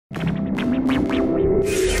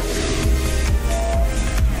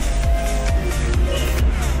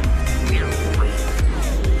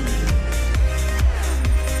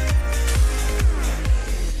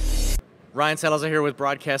Ryan Settles here with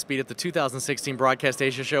Broadcast Beat at the 2016 Broadcast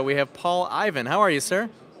Asia Show. We have Paul Ivan. How are you, sir?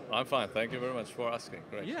 I'm fine. Thank you very much for asking.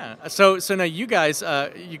 Great. Yeah. So now you guys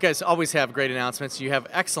always have great announcements. You have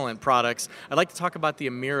excellent products. I'd like to talk about the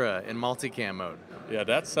ARRI in multicam mode. Yeah,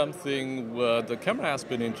 that's something the camera has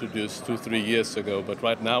been introduced 2-3 years ago, but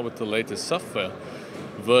right now with the latest software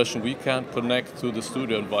version, we can connect to the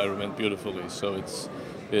studio environment beautifully. So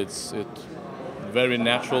it's very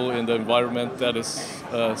natural in the environment that is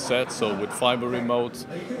set. So with fiber remote,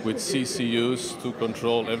 with CCUs to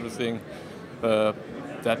control everything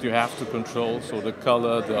that you have to control. So the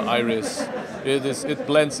color, the iris, it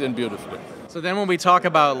blends in beautifully. So then when we talk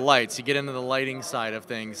about lights, you get into the lighting side of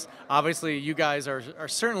things. Obviously, you guys are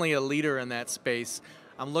certainly a leader in that space.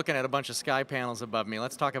 I'm looking at a bunch of sky panels above me.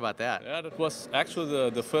 Let's talk about that. Yeah, that was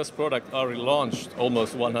actually the first product ARRI launched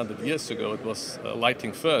almost 100 years ago. It was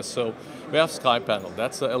lighting first. So we have sky panel.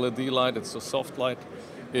 That's a LED light. It's a soft light.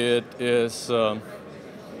 It is.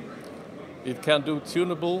 It can do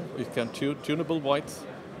tunable. It can tunable white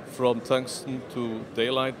from tungsten to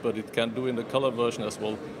daylight, but it can do in the color version as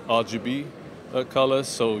well RGB colors.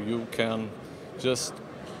 So you can just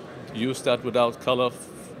use that without color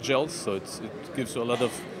gels, so it gives you a lot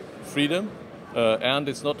of freedom, and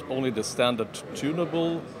it's not only the standard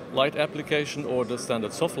tunable light application or the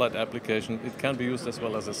standard soft light application, it can be used as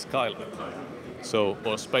well as a skylight,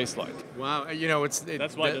 or space light. Wow,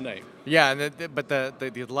 that's why the name. Yeah, but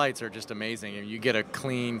the lights are just amazing. You get a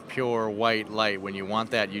clean, pure white light when you want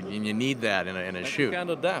that. You need that in a shoot. You can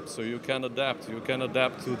adapt, so you can adapt. You can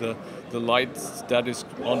adapt to the light that is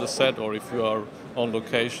on the set, or if you are on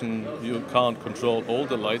location, you can't control all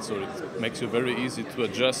the lights, or it makes you very easy to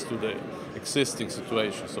adjust to the existing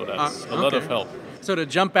situation. So that's a lot of help. So to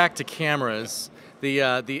jump back to cameras, the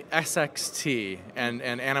SXT and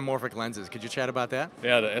anamorphic lenses. Could you chat about that?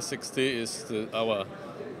 Yeah, the SXT is our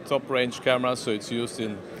top range camera, so it's used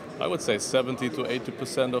in, I would say, 70 to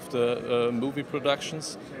 80% of the movie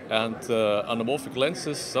productions. And anamorphic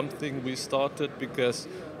lenses, something we started because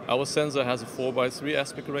our sensor has a 4:3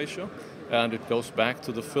 aspect ratio, and it goes back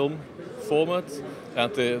to the film format,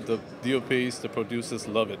 and the DOPs, the producers,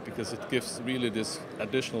 love it because it gives really this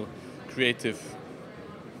additional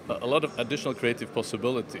a lot of additional creative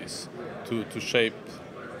possibilities to shape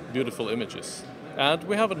beautiful images. And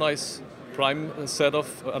we have a nice prime set of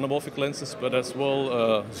anamorphic lenses, but as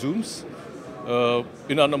well zooms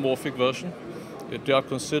in anamorphic version. They are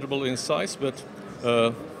considerable in size, but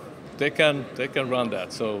they can run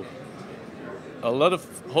that. So a lot of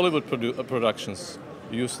Hollywood productions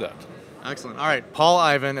use that. Excellent. All right, Paul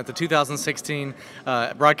Ivan at the 2016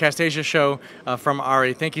 Broadcast Asia Show from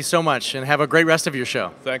ARRI. Thank you so much, and have a great rest of your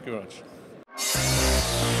show. Thank you very much.